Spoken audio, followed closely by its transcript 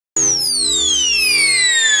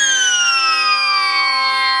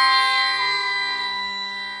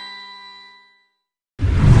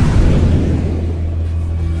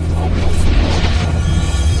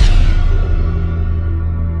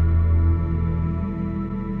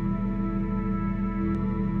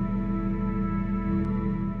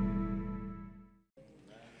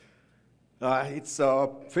It's a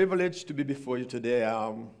privilege to be before you today.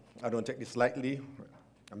 I don't take this lightly.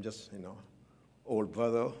 I'm just, old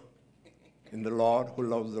brother in the Lord who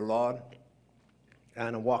loves the Lord.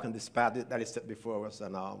 And I'm walking this path that is set before us,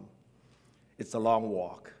 and it's a long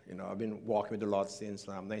walk. I've been walking with the Lord since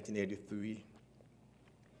 1983.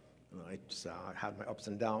 I had my ups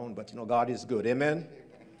and downs, but God is good. Amen?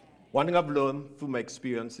 One thing I've learned through my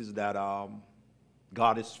experience is that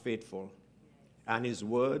God is faithful, and His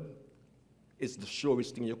word is the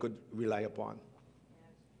surest thing you could rely upon.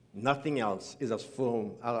 Nothing else is as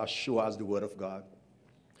firm and as sure as the word of God.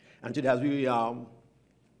 And today, as we want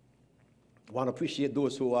to appreciate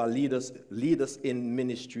those who are leaders in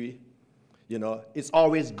ministry, it's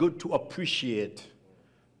always good to appreciate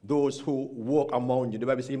those who work among you. The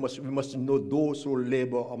Bible says we must know those who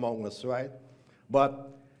labor among us, right?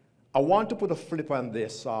 But I want to put a flip on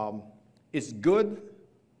this. It's good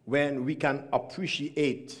when we can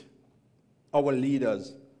appreciate our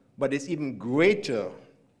leaders, but it's even greater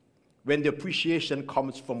when the appreciation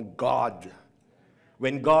comes from God.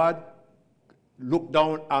 When God look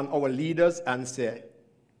down on our leaders and say,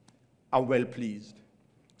 I'm well pleased.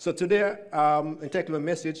 So today, I'm taking a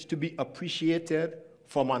message to be appreciated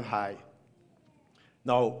from on high.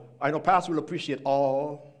 Now, I know Pastor will appreciate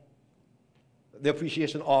all the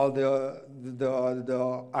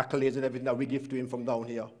accolades and everything that we give to him from down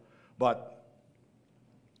here. But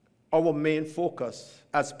our main focus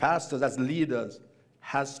as pastors, as leaders,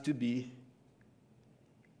 has to be,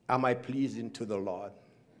 am I pleasing to the Lord?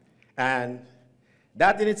 And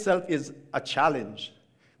that in itself is a challenge,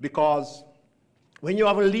 because when you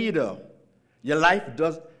have a leader, your life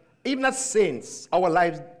does, even as saints, our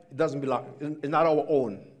lives doesn't belong, it's not our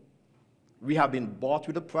own. We have been bought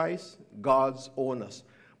with a price, God's own us.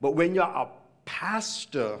 But when you're a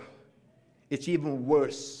pastor, it's even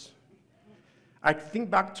worse. I think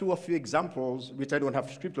back to a few examples, which I don't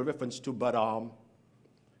have scriptural reference to, but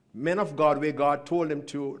men of God, where God told them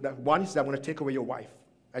to, that one is, I'm going to take away your wife,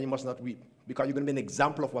 and you must not weep, because you're going to be an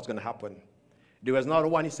example of what's going to happen. There was another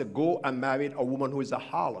one, he said, go and marry a woman who is a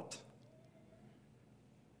harlot.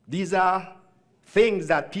 These are things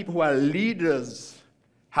that people who are leaders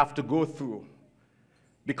have to go through.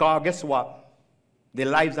 Because guess what? Their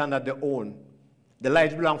lives are not their own. Their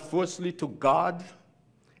lives belong firstly to God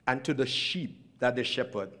and to the sheep that they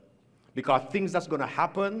shepherd. Because things that's going to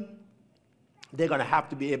happen, they're going to have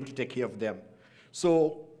to be able to take care of them.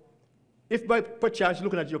 So if by perchance you're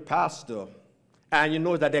looking at your pastor and you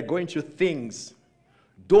know that they're going through things,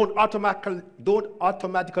 don't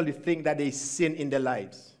automatically think that they sin in their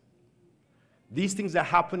lives. These things are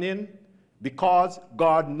happening because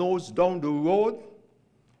God knows down the road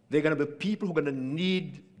they're going to be people who are going to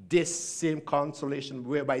need this same consolation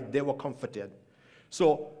whereby they were comforted.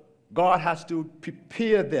 So God has to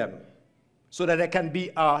prepare them so that they can be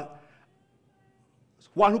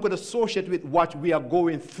one who could associate with what we are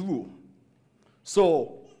going through.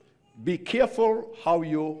 So be careful how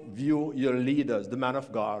you view your leaders, the man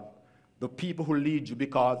of God, the people who lead you,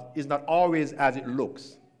 because it's not always as it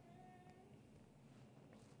looks.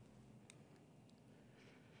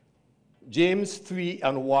 James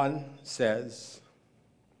 3:1 says,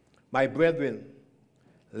 my brethren,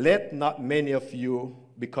 let not many of you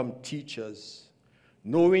become teachers,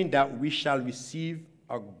 knowing that we shall receive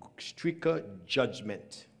a stricter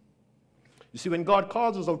judgment. You see, when God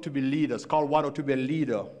calls us out to be leaders, call one out to be a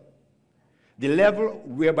leader, the level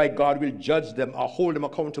whereby God will judge them or hold them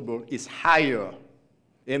accountable is higher.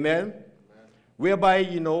 Amen? Amen. Whereby,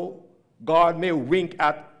 God may wink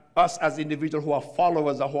at us as individuals who are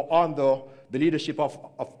followers or who are under the leadership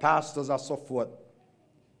of pastors or so forth.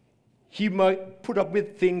 He might put up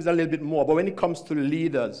with things a little bit more. But when it comes to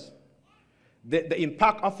leaders, the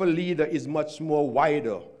impact of a leader is much more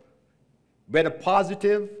wider, whether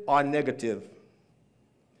positive or negative.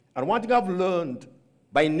 And one thing I've learned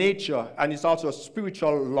by nature, and it's also a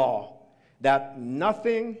spiritual law, that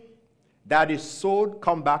nothing that is sowed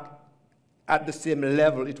come back at the same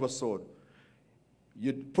level it was sowed.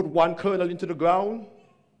 You put one kernel into the ground,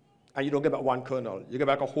 and you don't get back one kernel. You get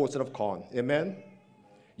back a whole set of corn. Amen?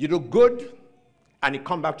 You do good, and it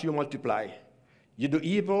come back to you multiply. You do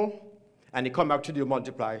evil, and it come back to you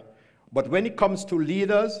multiply. But when it comes to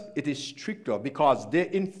leaders, it is stricter, because their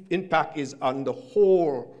impact is on the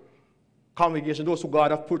whole congregation, those who God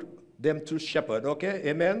have put them to shepherd. Okay?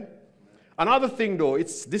 Amen? Another thing, though,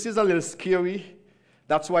 this is a little scary.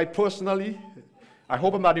 That's why personally, I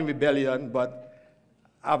hope I'm not in rebellion, but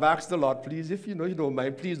I've asked the Lord, please, if you don't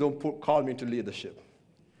mind, please don't call me into leadership.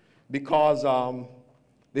 Because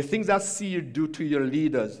the things I see you do to your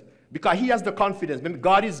leaders, because He has the confidence. Remember,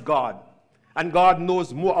 God is God. And God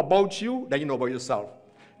knows more about you than you know about yourself.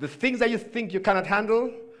 The things that you think you cannot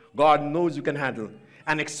handle, God knows you can handle.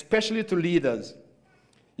 And especially to leaders.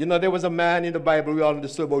 You know, there was a man in the Bible, we all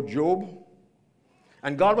understood about Job.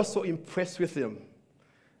 And God was so impressed with him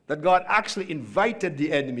that God actually invited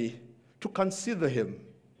the enemy to consider him.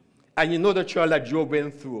 And you know the trial that Job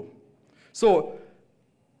went through. So,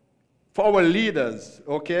 for our leaders,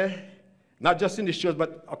 okay, not just in the church,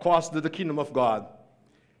 but across the kingdom of God,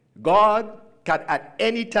 God can at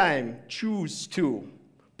any time choose to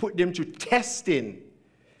put them to testing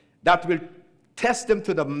that will test them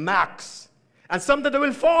to the max. And sometimes they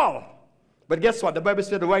will fall. But guess what? The Bible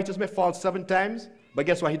says the righteous may fall 7 times, but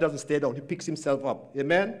guess what? He doesn't stay down. He picks himself up.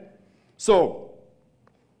 Amen? So,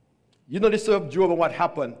 you know the story of Job and what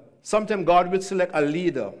happened. Sometimes God will select a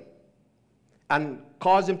leader and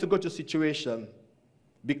cause him to go to a situation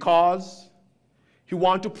because he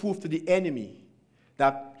wants to prove to the enemy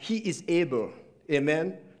that he is able,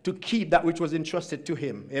 amen, to keep that which was entrusted to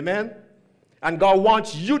him. Amen? And God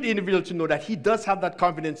wants you, the individual, to know that he does have that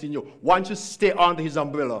confidence in you. Wants you to stay under his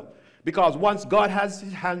umbrella. Because once God has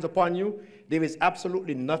his hands upon you, there is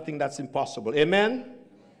absolutely nothing that's impossible. Amen?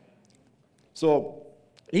 So,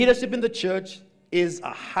 leadership in the church is a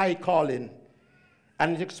high calling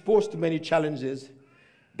and is exposed to many challenges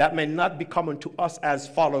that may not be common to us as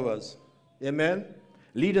followers. Amen?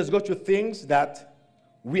 Leaders go through things that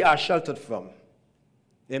we are sheltered from.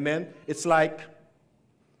 Amen? It's like,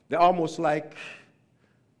 they're almost like,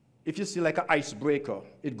 if you see like an icebreaker,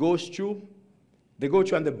 it goes through, they go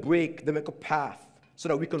through and they break, they make a path so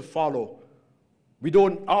that we can follow. We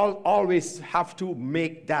don't always have to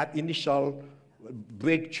make that initial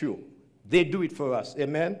breakthrough. They do it for us.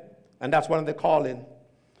 Amen? And that's one of the calling.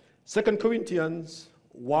 2 Corinthians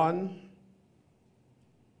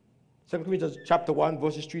chapter 1,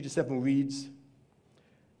 verses 3 to 7 reads,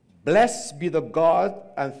 "Blessed be the God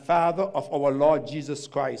and Father of our Lord Jesus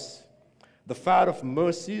Christ, the Father of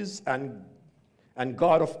mercies and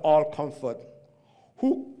God of all comfort,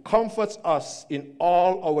 who comforts us in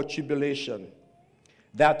all our tribulation,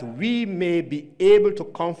 that we may be able to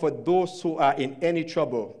comfort those who are in any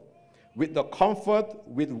trouble, with the comfort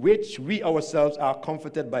with which we ourselves are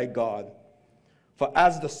comforted by God. For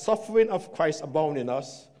as the suffering of Christ abound in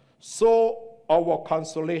us, so our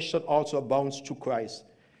consolation also abounds through Christ.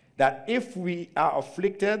 That if we are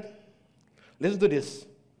afflicted," listen to this.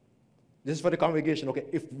 This is for the congregation, okay?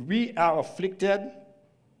 "If we are afflicted,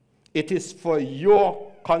 it is for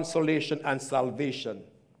your consolation and salvation,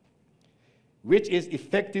 which is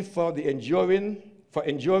effective for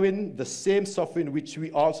enduring the same suffering which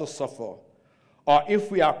we also suffer. Or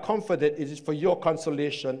if we are comforted, it is for your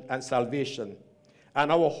consolation and salvation. And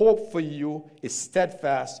our hope for you is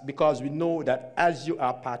steadfast, because we know that as you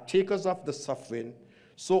are partakers of the suffering,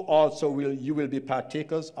 so also you will be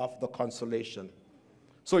partakers of the consolation."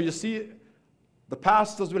 So you see, the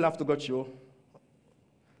pastors will have to go through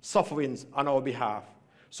sufferings on our behalf,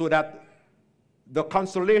 so that the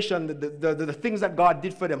consolation, the things that God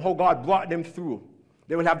did for them, how God brought them through,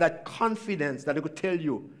 they will have that confidence that they could tell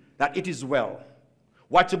you that it is well.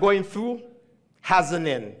 What you're going through has an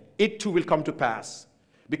end. It too will come to pass.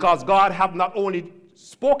 Because God have not only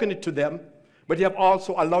spoken it to them, but He have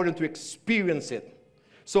also allowed them to experience it.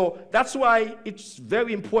 So that's why it's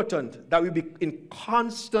very important that we be in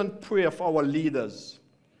constant prayer for our leaders.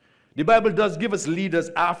 The Bible does give us leaders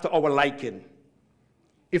after our liking.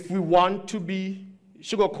 If we want to be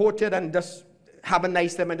sugar-coated and just have a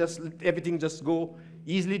nice time and just let everything just go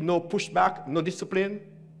easily, no pushback, no discipline,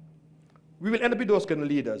 we will end up with those kind of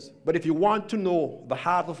leaders. But if you want to know the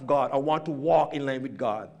heart of God or want to walk in line with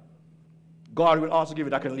God, God will also give you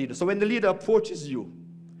that kind of leader. So when the leader approaches you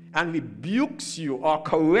and rebukes you or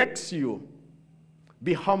corrects you,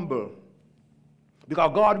 be humble.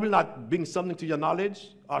 Because God will not bring something to your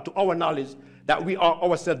knowledge or to our knowledge that we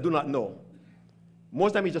ourselves do not know. Most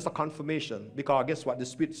of the time it's just a confirmation, because guess what? The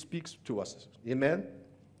Spirit speaks to us. Amen?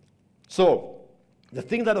 So, the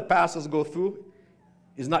things that the pastors go through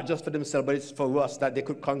is not just for themselves, but it's for us, that they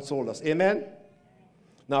could console us. Amen?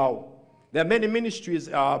 Now, there are many ministries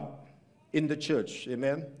in the church.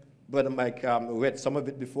 Amen? Brother Mike read some of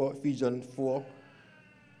it before, Ephesians 4.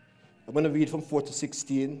 I'm going to read from 4 to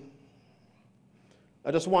 16.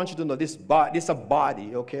 I just want you to know this is a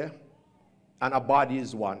body, okay? And a body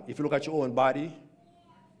is one. If you look at your own body,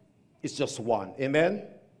 it's just one. Amen?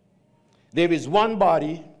 There is one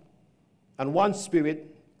body and one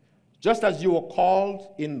Spirit, just as you were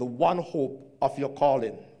called in the one hope of your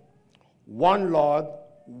calling. One Lord,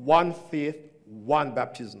 one faith, one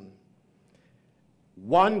baptism.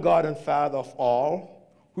 One God and Father of all,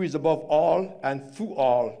 who is above all and through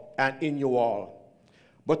all and in you all.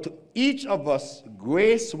 But to each of us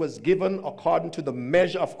grace was given according to the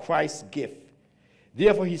measure of Christ's gift.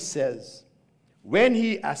 Therefore he says, when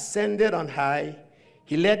he ascended on high,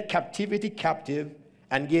 he led captivity captive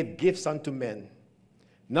and gave gifts unto men.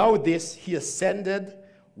 Now this, he ascended,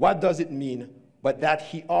 what does it mean? But that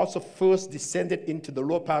he also first descended into the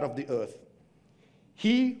lower part of the earth.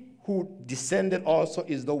 He who descended also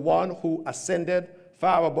is the one who ascended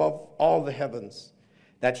far above all the heavens,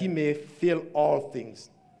 that he may fill all things.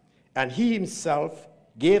 And he himself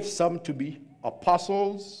gave some to be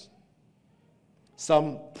apostles,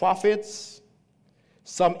 some prophets,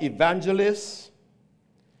 some evangelists,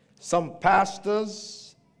 some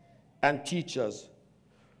pastors and teachers,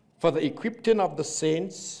 for the equipping of the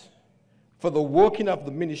saints, for the working of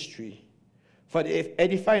the ministry, for the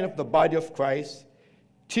edifying of the body of Christ,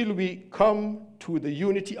 till we come to the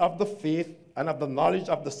unity of the faith and of the knowledge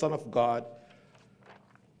of the Son of God,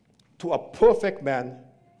 to a perfect man,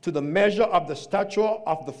 to the measure of the stature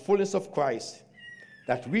of the fullness of Christ,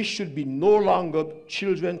 that we should be no longer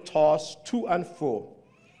children tossed to and fro,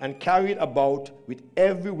 and carried about with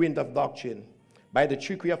every wind of doctrine, by the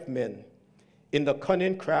trickery of men, in the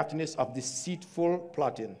cunning craftiness of deceitful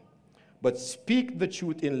plotting. But speak the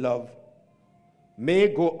truth in love, may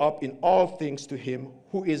go up in all things to him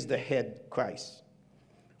who is the head, Christ,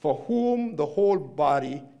 for whom the whole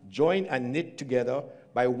body, joined and knit together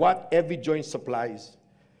by what every joint supplies,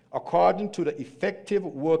 according to the effective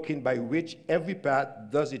working by which every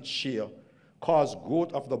part does its share, cause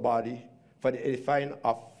growth of the body for the edifying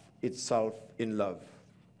of itself in love.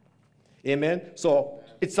 Amen? So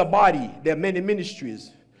it's a body. There are many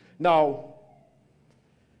ministries. Now,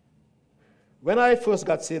 when I first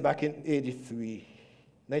got saved back in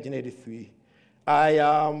 1983,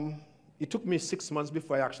 it took me 6 months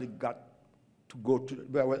before I actually got to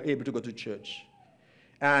I was able to go to church.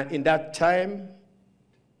 And in that time,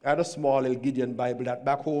 I had a small little Gideon Bible that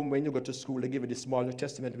back home, when you go to school, they give you the small New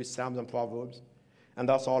Testament with Psalms and Proverbs. And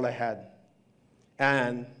that's all I had.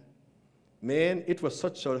 And man, it was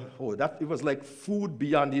such a, it was like food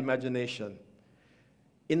beyond the imagination.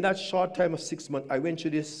 In that short time of 6 months, I went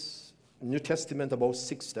through this New Testament about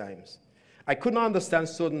 6 times. I couldn't understand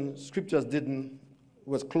certain scriptures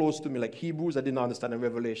was close to me, like Hebrews, I didn't understand, and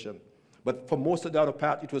Revelation. But for most of the other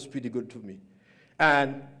part, it was pretty good to me.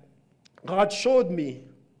 And God showed me,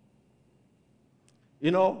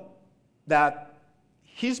 that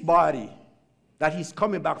his body, that he's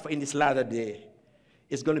coming back for in this latter day,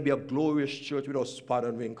 is going to be a glorious church without spot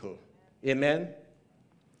and wrinkle. Amen?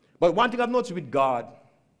 But one thing I've noticed with God,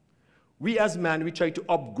 we as man, we try to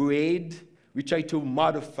upgrade, we try to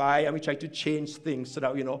modify, and we try to change things so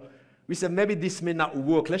that, we say, maybe this may not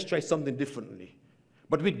work. Let's try something differently.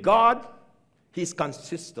 But with God, he's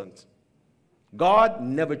consistent. God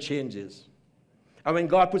never changes. And when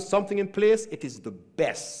God puts something in place, it is the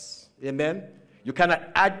best. Amen? You cannot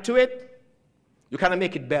add to it. You cannot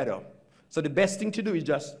make it better. So the best thing to do is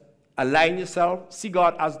just align yourself, see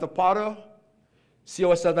God as the potter, see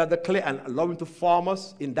ourselves as the clay, and allow him to form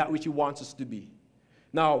us in that which he wants us to be.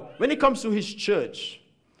 Now, when it comes to his church,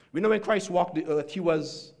 we know when Christ walked the earth,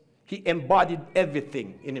 he embodied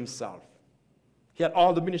everything in himself. He had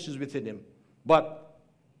all the ministries within him. But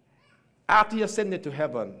after he ascended to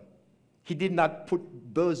heaven, he did not put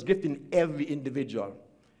those gifts in every individual.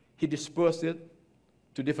 He dispersed it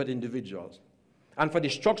to different individuals. And for the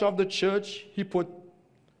structure of the church, he put,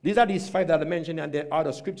 these are these 5 that I mentioned, and there are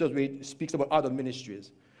other scriptures where it speaks about other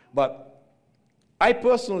ministries. But I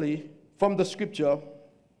personally, from the scripture,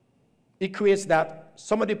 it creates that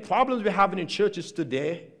some of the problems we're having in churches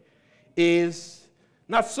today is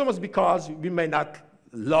not so much because we may not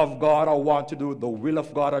love God or want to do the will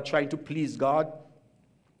of God or trying to please God,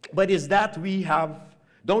 but is that we have,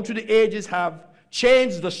 down through the ages, have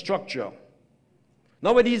changed the structure.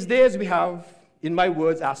 Nowadays days we have, in my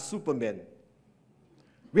words, are supermen.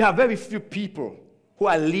 We have very few people who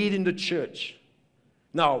are leading the church.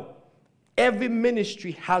 Now, every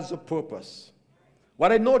ministry has a purpose.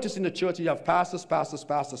 What I notice in the church, you have pastors,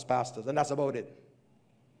 and that's about it.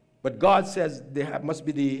 But God says there must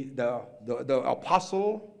be the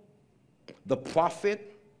apostle, the prophet,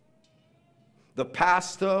 the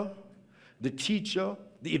pastor, the teacher,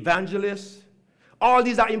 the evangelist. All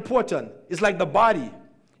these are important. It's like the body.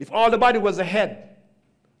 If all the body was a head,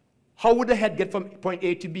 how would the head get from point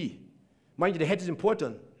A to B? Mind you, the head is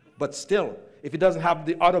important, but still, if it doesn't have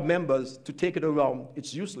the other members to take it around,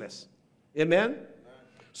 it's useless. Amen?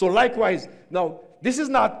 So likewise, now, this is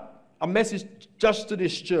not a message just to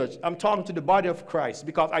this church. I'm talking to the body of Christ,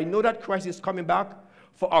 because I know that Christ is coming back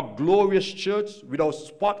for a glorious church without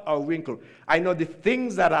spot or wrinkle. I know the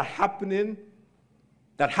things that are happening,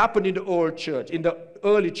 that happened in the old church, in the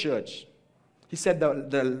early church. He said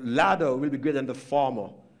the latter will be greater than the former.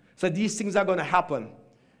 So these things are going to happen.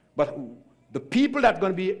 But the people that are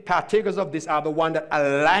going to be partakers of this are the ones that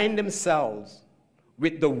align themselves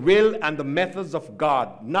with the will and the methods of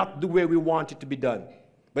God, not the way we want it to be done,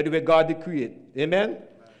 but the way God did create. Amen?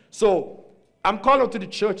 So I'm calling out to the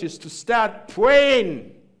churches to start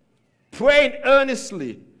praying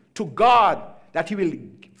earnestly to God that He will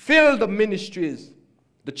fill the ministries,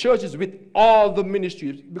 the churches, with all the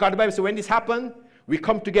ministries. Because the Bible says when this happens, we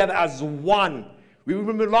come together as one. We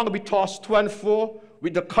will no longer be tossed to and fro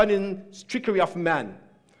with the cunning trickery of man,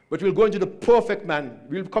 but we'll go into the perfect man.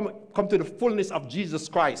 We'll come to the fullness of Jesus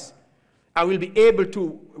Christ, and we'll be able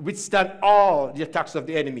to withstand all the attacks of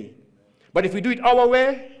the enemy. But if we do it our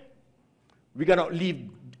way, we're going to leave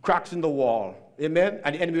cracks in the wall. Amen?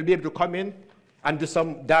 And the enemy will be able to come in and do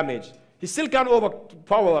some damage. He still can't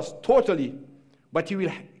overpower us totally, but he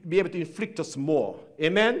will be able to inflict us more.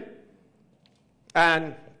 Amen?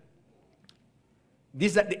 And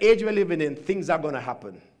this is at the age we're living in, things are going to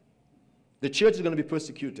happen. The church is going to be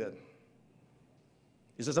persecuted.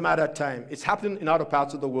 It's just a matter of time. It's happening in other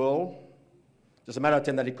parts of the world. It's just a matter of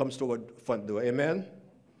time that it comes toward the front door. Amen?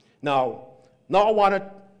 Now I want to,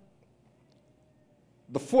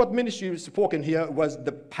 the fourth ministry spoken here was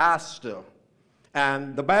the pastor.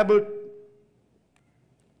 And the Bible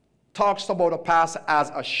talks about a pastor as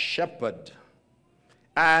a shepherd.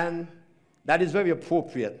 And that is very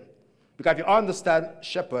appropriate. Because if you understand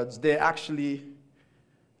shepherds, they actually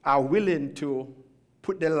are willing to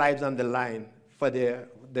put their lives on the line for their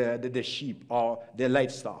sheep or their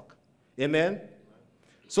livestock. Amen?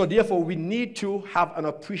 So therefore, we need to have an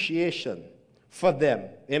appreciation for them.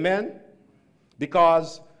 Amen?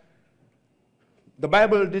 Because the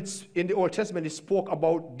Bible did, in the Old Testament, it spoke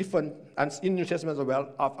about different, and in the New Testament as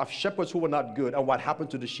well, of shepherds who were not good and what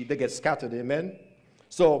happened to the sheep. They get scattered. Amen?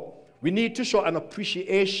 So we need to show an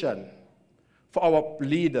appreciation for our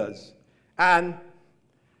leaders. And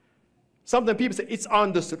sometimes people say it's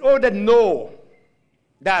understood. Oh, they know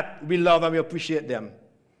that we love and we appreciate them.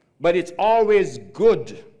 But it's always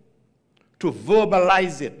good to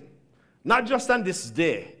verbalize it. Not just on this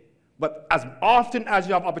day, but as often as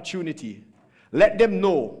you have opportunity. Let them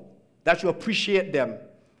know that you appreciate them.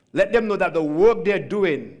 Let them know that the work they're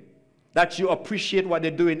doing, that you appreciate what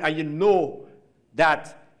they're doing, and you know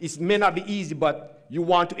that it may not be easy, but you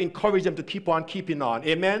want to encourage them to keep on keeping on.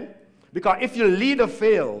 Amen? Because if your leader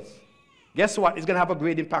fails, guess what? It's going to have a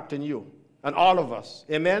great impact on you and all of us.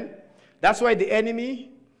 Amen? That's why the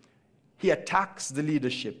enemy, he attacks the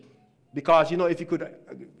leadership. Because, you know, if he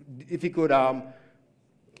could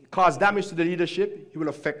cause damage to the leadership, he will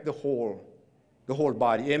affect the whole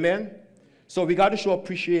body. Amen? So we got to show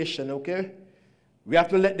appreciation, okay? We have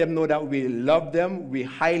to let them know that we love them, we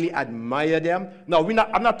highly admire them. Now,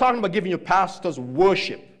 I'm not talking about giving your pastors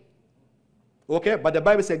worship. Okay? But the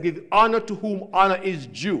Bible says, give honor to whom honor is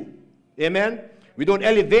due. Amen? We don't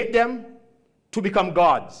elevate them to become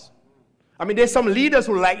gods. I mean, there's some leaders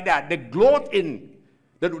who like that. They gloat in.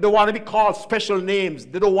 They want to be called special names.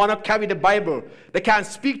 They don't want to carry the Bible. They can't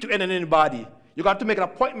speak to anybody. You got to make an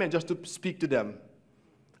appointment just to speak to them.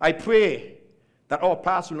 I pray that our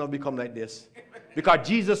pastor will not become like this. Because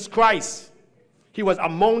Jesus Christ, he was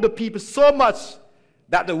among the people so much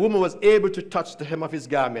that the woman was able to touch the hem of his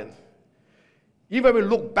garment. Even when we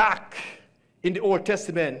look back in the Old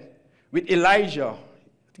Testament with Elijah,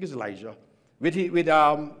 I think it's Elijah,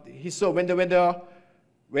 he saw when the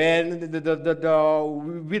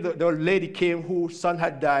lady came whose son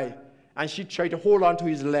had died, and she tried to hold on to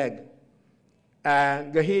his leg.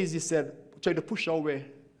 And Gehazi said, try to push her away.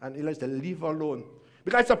 And Elijah said, leave her alone.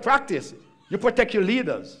 Because it's a practice. You protect your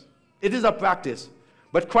leaders. It is a practice.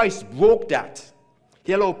 But Christ broke that.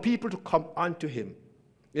 He allowed people to come unto him.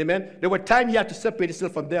 Amen? There were times he had to separate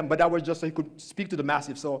himself from them, but that was just so he could speak to the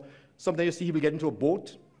masses. So sometimes you see he will get into a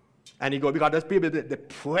boat, and he go, because there's people that they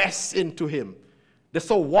press into him. They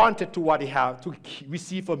so wanted to what he had to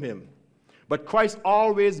receive from him. But Christ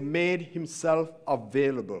always made himself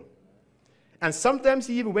available. And sometimes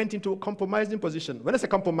he even went into a compromising position. When I say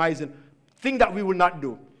compromising, thing that we will not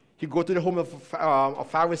do. He'd go to the home of a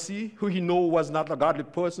Pharisee who he knew was not a godly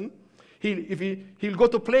person. He'll go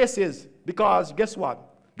to places because guess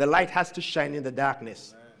what? The light has to shine in the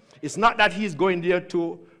darkness. Amen. It's not that he's going there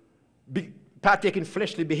to partake in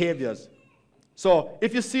fleshly behaviors. So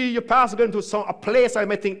if you see your pastor going to a place, I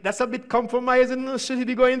might think, that's a bit compromising. Should he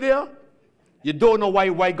be going there? You don't know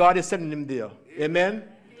why God is sending him there. Amen?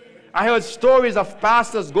 I heard stories of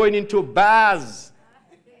pastors going into bars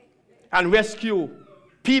and rescue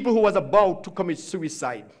people who was about to commit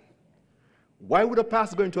suicide. Why would a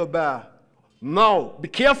pastor go into a bar? Now, be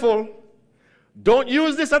careful. Don't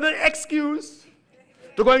use this as an excuse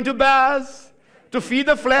to go into bars, to feed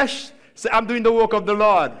the flesh, say, I'm doing the work of the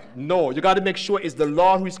Lord. No, you got to make sure it's the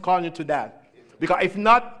Lord who is calling you to that. Because if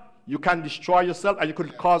not, you can destroy yourself and you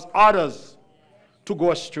could cause others to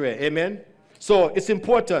go astray. Amen? So it's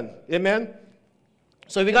important. Amen?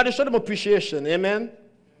 So we got to show them appreciation. Amen?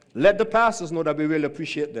 Let the pastors know that we really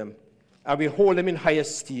appreciate them and we hold them in high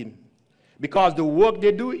esteem. Because the work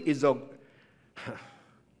they do is a...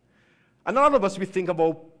 And a lot of us, we think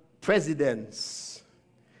about presidents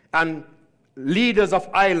and leaders of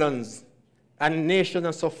islands and nations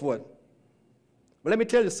and so forth. But let me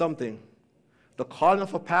tell you something. The calling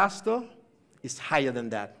of a pastor is higher than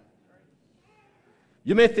that.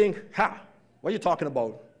 You may think, what are you talking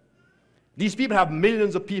about? These people have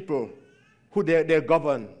millions of people who they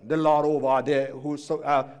govern, the Lord over, who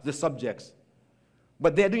are the subjects.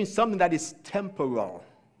 But they're doing something that is temporal.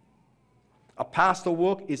 A pastor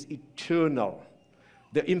work is eternal.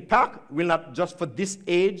 The impact will not just for this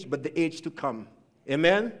age, but the age to come.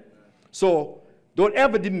 Amen? So don't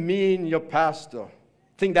ever demean your pastor.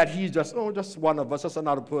 Think that he's just one of us, just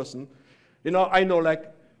another person. You know, I know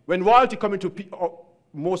like when royalty come into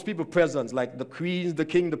most people presence, like the queens, the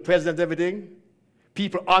king, the president, everything,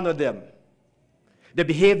 people honor them. They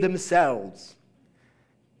behave themselves.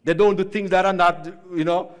 They don't do things that are not, you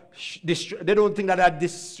know, they don't think that are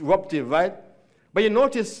disruptive, right? But you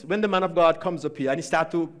notice when the man of God comes up here and he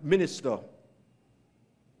starts to minister,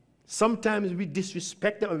 sometimes we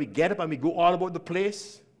disrespect him and we get up and we go all about the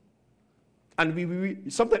place.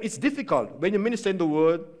 And sometimes it's difficult when you minister in the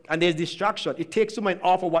word and there's distraction. It takes your mind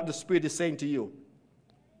off of what the Spirit is saying to you.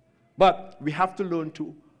 But we have to learn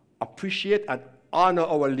to appreciate and honor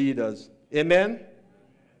our leaders. Amen?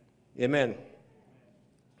 Amen.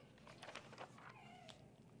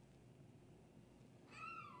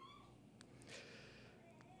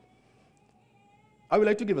 I would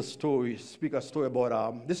like to give a story, speak a story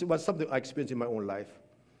about, this was something I experienced in my own life.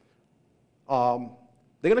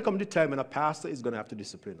 They're going to come to a time when a pastor is going to have to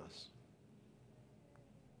discipline us.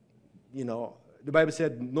 You know, the Bible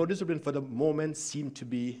said, no discipline for the moment seemed to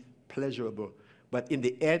be pleasurable, but in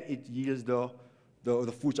the end it yields the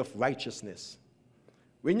fruits of righteousness.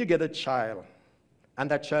 When you get a child, and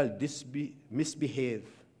that child misbehave,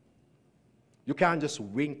 you can't just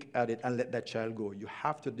wink at it and let that child go. You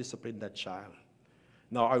have to discipline that child.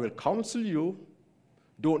 Now, I will counsel you,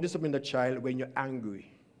 don't discipline the child when you're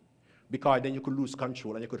angry, because then you could lose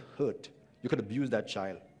control and you could hurt. You could abuse that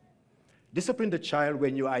child. Discipline the child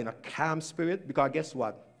when you are in a calm spirit, because guess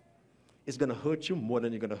what? It's going to hurt you more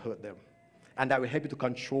than you're going to hurt them. And that will help you to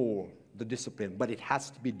control the discipline, but it has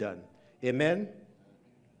to be done. Amen?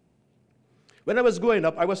 When I was growing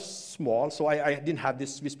up, I was small, so I didn't have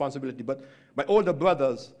this responsibility, but my older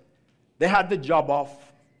brothers, they had the job of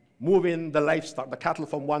moving the livestock, the cattle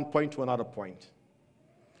from one point to another point.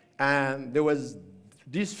 And there was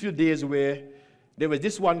these few days where there was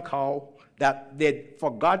this one cow that they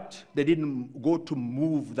forgot they didn't go to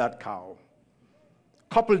move that cow.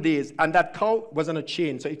 Couple days, and that cow was on a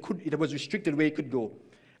chain, so it was restricted where it could go.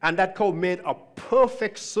 And that cow made a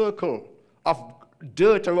perfect circle of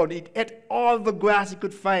dirt around it. It ate all the grass it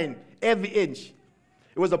could find, every inch.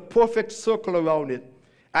 It was a perfect circle around it.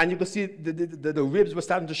 And you could see the ribs were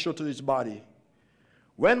starting to show to his body.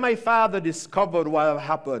 When my father discovered what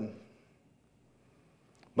happened,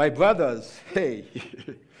 my brothers, hey,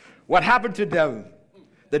 what happened to them?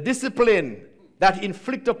 The discipline that he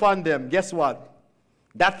inflicted upon them, guess what?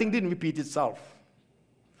 That thing didn't repeat itself.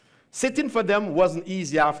 Sitting for them wasn't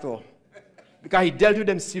easy after, because he dealt with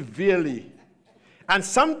them severely. And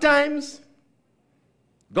sometimes,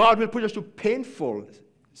 God will put us to painful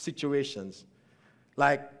situations.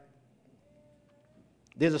 Like,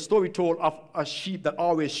 there's a story told of a sheep that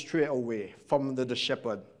always stray away from the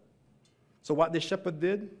shepherd. So what the shepherd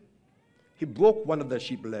did, he broke one of the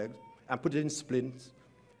sheep legs and put it in splints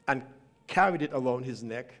and carried it around his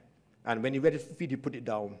neck. And when he ready to feed, he put it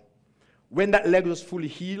down. When that leg was fully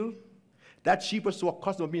healed, that sheep was so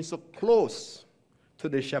accustomed to being so close to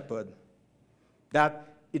the shepherd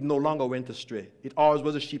that it no longer went astray. It always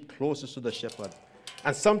was a sheep closest to the shepherd.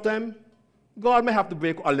 And sometimes, God may have to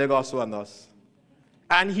break a leg also on us.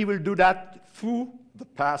 And he will do that through the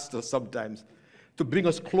pastor sometimes to bring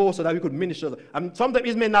us closer that we could minister. And sometimes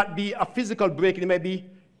it may not be a physical breaking. It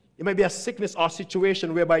may be a sickness or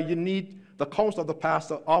situation whereby you need the counsel of the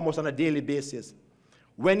pastor almost on a daily basis.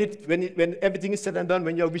 When everything is said and done,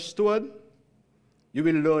 when you're restored, you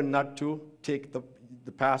will learn not to take the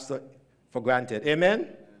pastor for granted. Amen?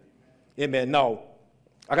 Amen. Now,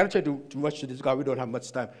 I'm going to try to rush through this because we don't have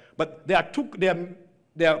much time. But there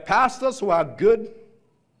are pastors who are good,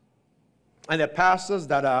 and there are pastors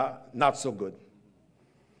that are not so good.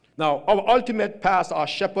 Now, our ultimate pastor, our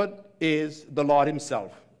shepherd, is the Lord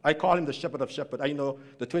himself. I call him the shepherd of shepherds. I know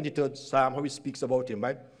the 23rd Psalm, how he speaks about him,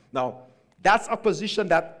 right? Now, that's a position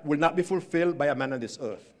that will not be fulfilled by a man on this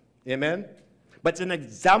earth. Amen? But it's an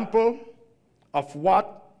example of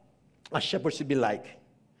what a shepherd should be like.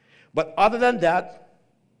 But other than that,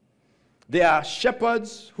 there are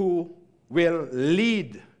shepherds who will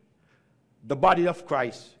lead the body of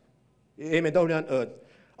Christ. Amen, down here on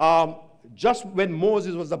earth. Just when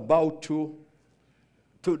Moses was about to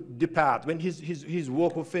depart, when his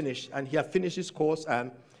work was finished, and he had finished his course,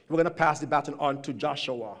 and he was going to pass the baton on to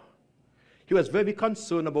Joshua, he was very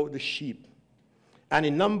concerned about the sheep. And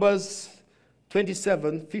in Numbers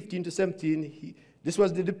 27, 15 to 17, this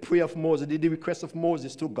was the prayer of Moses, the request of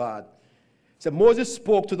Moses to God. So Moses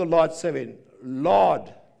spoke to the Lord, saying,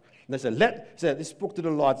 Lord, and he spoke to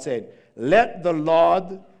the Lord, saying, let the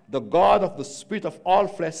Lord, the God of the spirit of all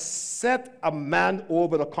flesh, set a man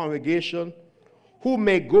over the congregation who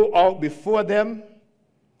may go out before them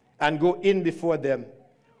and go in before them,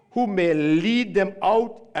 who may lead them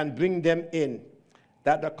out and bring them in,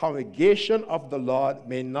 that the congregation of the Lord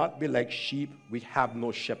may not be like sheep which have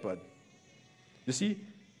no shepherd. You see,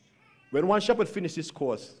 when one shepherd finishes his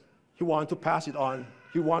course, he wants to pass it on.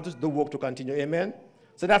 He wants the work to continue. Amen?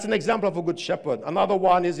 So that's an example of a good shepherd. Another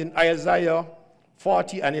one is in Isaiah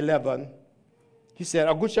 40 and 11. He said,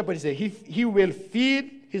 a good shepherd, he said, he will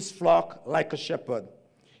feed his flock like a shepherd.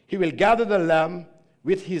 He will gather the lamb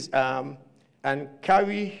with his arm and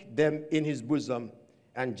carry them in his bosom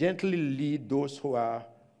and gently lead those who are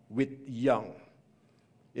with young.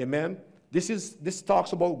 Amen? This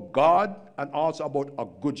talks about God and also about a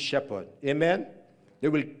good shepherd. Amen? They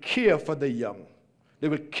will care for the young. They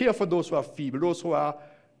will care for those who are feeble, those who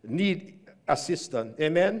need assistance.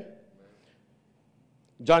 Amen?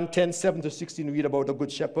 John 10, 7 to 16, read about the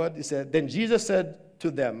good shepherd. He said, then Jesus said to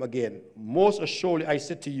them again, most assuredly I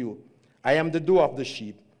said to you, I am the door of the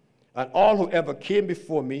sheep, and all who ever came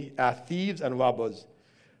before me are thieves and robbers,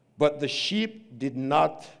 but the sheep did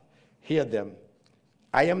not hear them.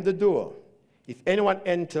 I am the door. If anyone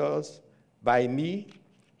enters by me,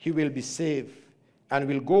 he will be saved, and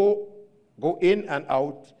will go in and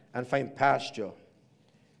out and find pasture.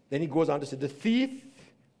 Then he goes on to say, the thief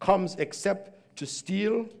comes except to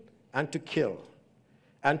steal and to kill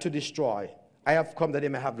and to destroy. I have come that they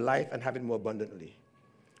may have life and have it more abundantly.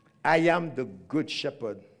 I am the good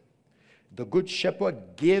shepherd. The good shepherd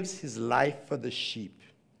gives his life for the sheep.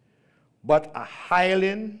 But a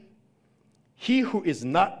hireling, he who is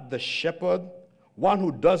not the shepherd, one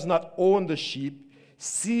who does not own the sheep,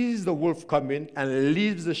 sees the wolf coming and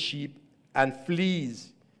leaves the sheep and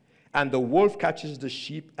flees. And the wolf catches the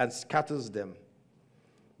sheep and scatters them.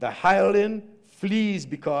 The hireling flees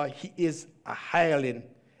because he is a hireling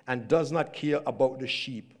and does not care about the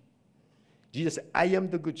sheep. Jesus said, I am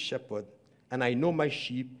the good shepherd, and I know my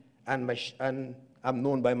sheep, and I'm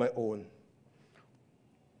known by my own.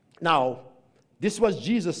 Now, this was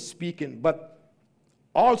Jesus speaking, but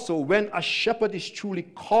also when a shepherd is truly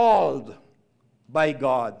called by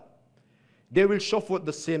God, they will show forth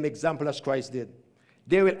the same example as Christ did.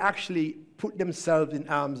 They will actually put themselves in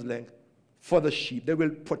arm's length for the sheep. They will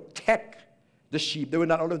protect the sheep. They will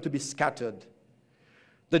not allow them to be scattered.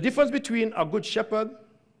 The difference between a good shepherd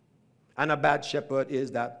and a bad shepherd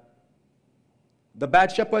is that the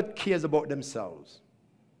bad shepherd cares about themselves.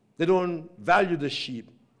 They don't value the sheep.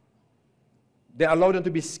 They allow them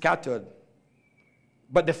to be scattered,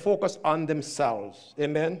 but they focus on themselves.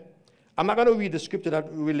 Amen? I'm not going to read the scripture that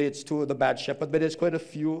relates to the bad shepherd, but there's quite a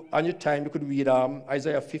few. On your time, you could read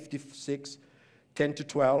Isaiah 56, 10 to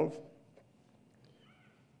 12.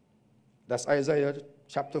 That's Isaiah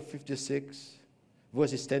chapter 56,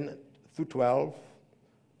 verses 10 through 12.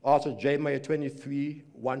 Also, Jeremiah 23,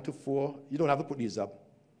 1 to 4. You don't have to put these up.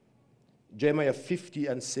 Jeremiah 50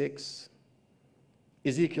 and 6.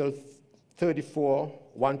 Ezekiel 34,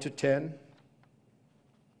 1 to 10.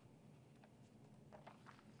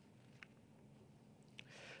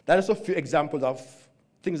 That is a few examples of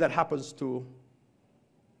things that happens to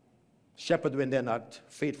shepherds when they're not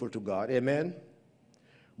faithful to God. Amen?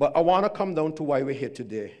 But I want to come down to why we're here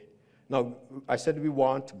today. Now, I said we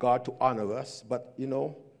want God to honor us, but,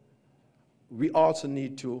 we also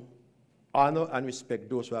need to honor and respect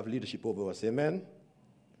those who have leadership over us. Amen?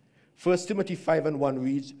 1 Timothy 5 and 1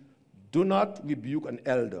 reads, do not rebuke an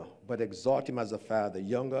elder, but exhort him as a father,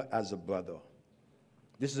 younger as a brother.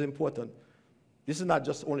 This is important. This is not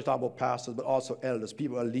just only talking about pastors, but also elders,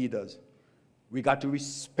 people who are leaders. We got to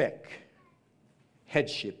respect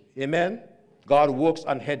headship. Amen? God works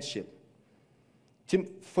on headship.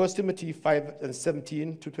 1 Timothy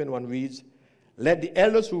 5:17-21 reads, "Let the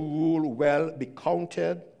elders who rule well be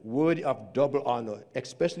counted worthy of double honor,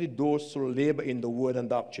 especially those who labor in the word and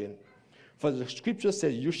doctrine. For the scripture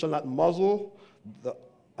says, you shall not muzzle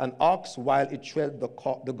an ox while it treads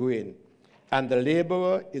the grain, and the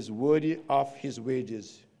laborer is worthy of his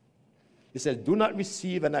wages." He says, "Do not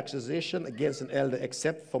receive an accusation against an elder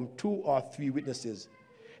except from 2 or 3 witnesses."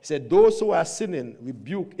 He said, "Those who are sinning,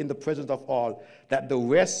 rebuke in the presence of all, that the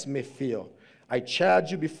rest may fear. I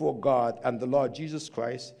charge you before God and the Lord Jesus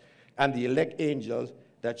Christ and the elect angels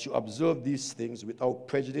that you observe these things without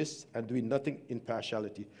prejudice and doing nothing in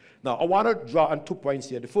partiality." Now, I want to draw on 2 points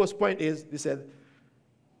here. The first point is, he said,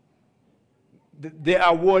 they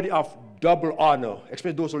are worthy of double honor,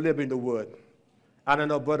 especially those who labor in the word. And I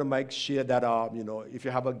know Brother Mike shared that, if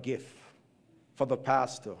you have a gift for the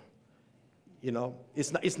pastor,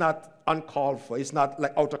 it's not uncalled for. It's not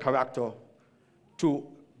like out of character to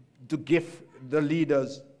give the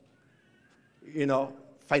leaders,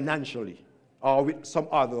 financially or with some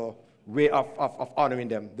other way of honoring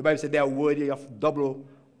them. The Bible says they are worthy of double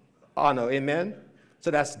honor. Amen?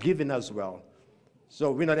 So that's giving as well.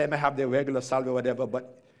 So we know they may have their regular salary or whatever,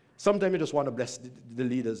 but sometimes you just want to bless the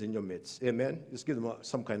leaders in your midst. Amen? Just give them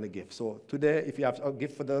some kind of gift. So today, if you have a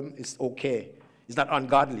gift for them, it's okay. It's not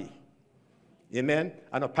ungodly. Amen?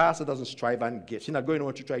 And a pastor doesn't strive on gifts. He's not going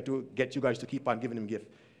on to try to get you guys to keep on giving him gifts.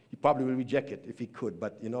 He probably will reject it if he could.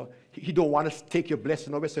 But, he don't want to take your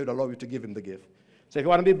blessing away, so he'll allow you to give him the gift. So if you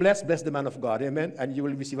want to be blessed, bless the man of God. Amen? And you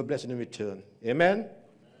will receive a blessing in return. Amen?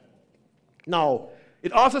 Now,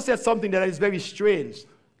 it also says something that is very strange.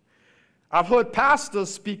 I've heard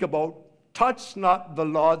pastors speak about, touch not the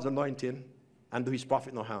Lord's anointing and do his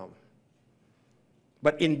prophet no harm.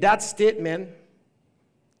 But in that statement,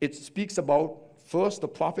 it speaks about, first, the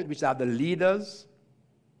prophet, which are the leaders,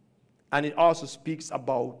 and it also speaks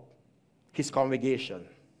about his congregation.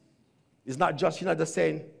 He's not just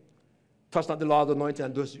saying, touch not the Lord's anointing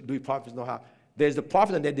and do his prophets no harm. There's the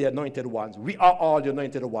prophet and then the anointed ones. We are all the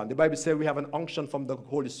anointed ones. The Bible says we have an unction from the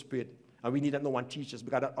Holy Spirit, and we need that no one teach us,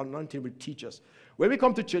 because that anointing will teach us. When we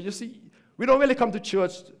come to church, you see, we don't really come to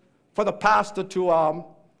church for the pastor to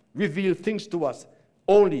reveal things to us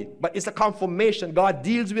only, but it's a confirmation. God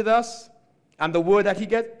deals with us, and the word that he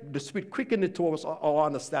gets, the Spirit quickens it towards our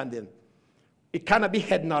understanding. It cannot be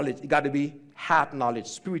head knowledge. It got to be heart knowledge,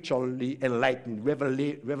 spiritually enlightened,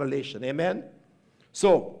 revelation. Amen?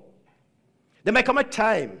 So, there might come a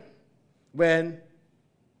time when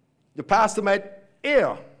the pastor might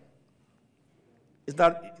err. It's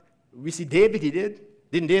not, we see David, he did.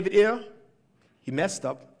 Didn't David err? He messed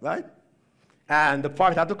up, right? And the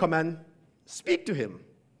prophet had to come and speak to him.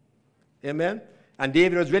 Amen? And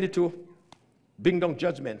David was ready to bring down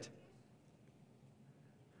judgment.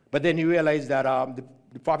 But then he realized that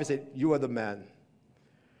the prophet said, "You are the man."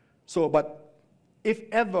 So, but if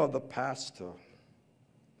ever the pastor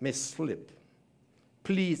may slip,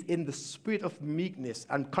 please, in the spirit of meekness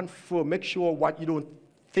and confirm, make sure what you don't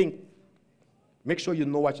think, make sure you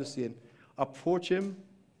know what you're saying. Approach him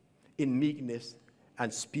in meekness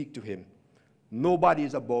and speak to him. Nobody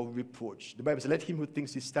is above reproach. The Bible says, "Let him who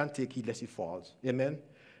thinks he stands take heed lest he falls." Amen?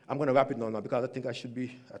 I'm going to wrap it now because I think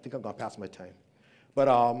I'm going to pass my time. But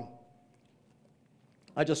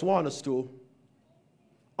I just want us to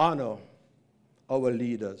honor our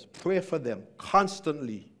leaders. Pray for them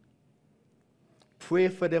constantly. Pray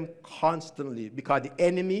for them constantly, because the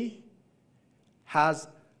enemy has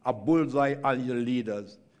a bullseye on your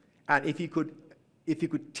leaders. And if he could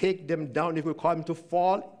take them down, if he could cause them to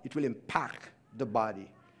fall, it will impact the body.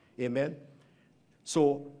 Amen?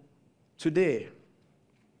 So today,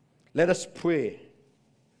 let us pray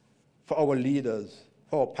for our leaders,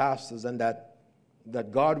 for our pastors, and that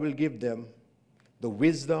God will give them the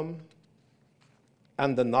wisdom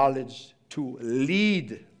and the knowledge to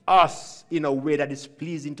lead us in a way that is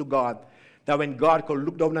pleasing to God, that when God can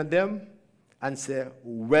look down on them and say,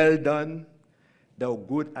 "Well done, thou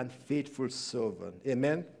good and faithful servant."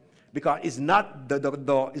 Amen? Because it's not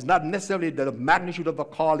it's not necessarily the magnitude of the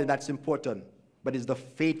calling that's important, but it's the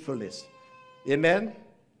faithfulness. Amen?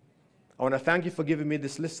 I want to thank you for giving me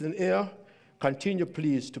this listening ear. Continue,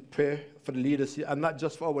 please, to pray for the leaders here, and not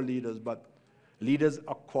just for our leaders, but leaders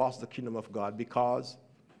across the kingdom of God, because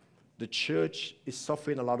the church is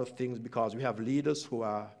suffering a lot of things because we have leaders who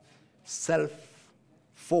are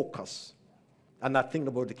self-focused and not thinking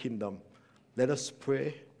about the kingdom. Let us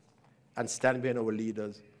pray and stand behind our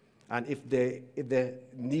leaders And if they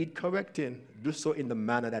need correcting, do so in the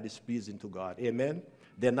manner that is pleasing to God. Amen.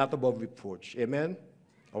 They're not above reproach. Amen.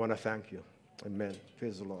 I want to thank you. Amen.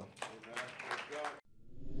 Praise the Lord.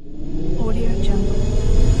 Audio Jungle.